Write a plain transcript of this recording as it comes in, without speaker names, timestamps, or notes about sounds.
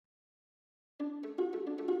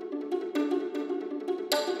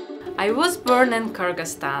I was born in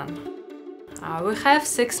Kyrgyzstan. We have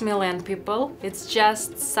 6 million people. It's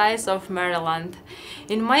just size of Maryland.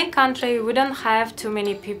 In my country, we don't have too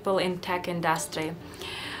many people in tech industry.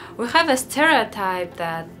 We have a stereotype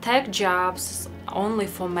that tech jobs only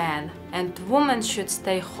for men and women should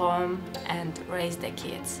stay home and raise the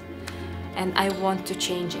kids. And I want to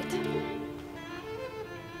change it.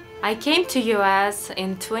 I came to US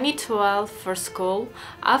in 2012 for school.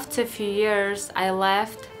 After a few years, I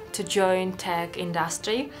left to join tech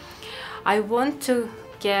industry. I want to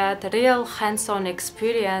get real hands-on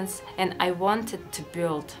experience and I wanted to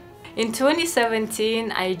build. In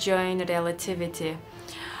 2017, I joined Relativity.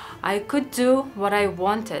 I could do what I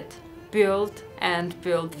wanted, build and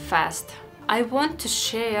build fast. I want to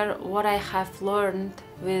share what I have learned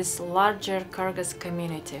with larger Kyrgyz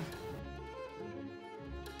community.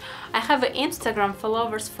 I have Instagram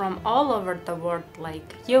followers from all over the world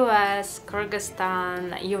like US,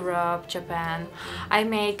 Kyrgyzstan, Europe, Japan. I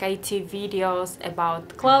make IT videos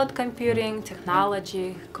about cloud computing,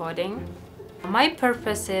 technology, coding. My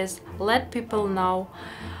purpose is let people know,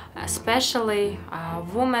 especially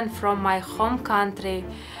women from my home country,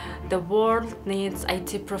 the world needs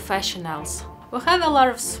IT professionals. We have a lot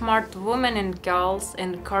of smart women and girls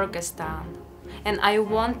in Kyrgyzstan, and I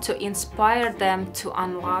want to inspire them to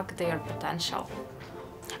unlock their potential.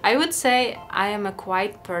 I would say I am a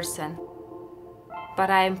quiet person, but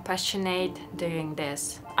I am passionate doing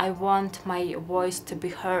this. I want my voice to be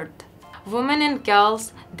heard. Women and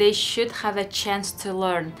girls, they should have a chance to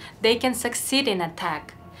learn. They can succeed in a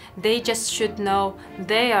tech. They just should know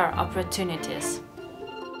their opportunities.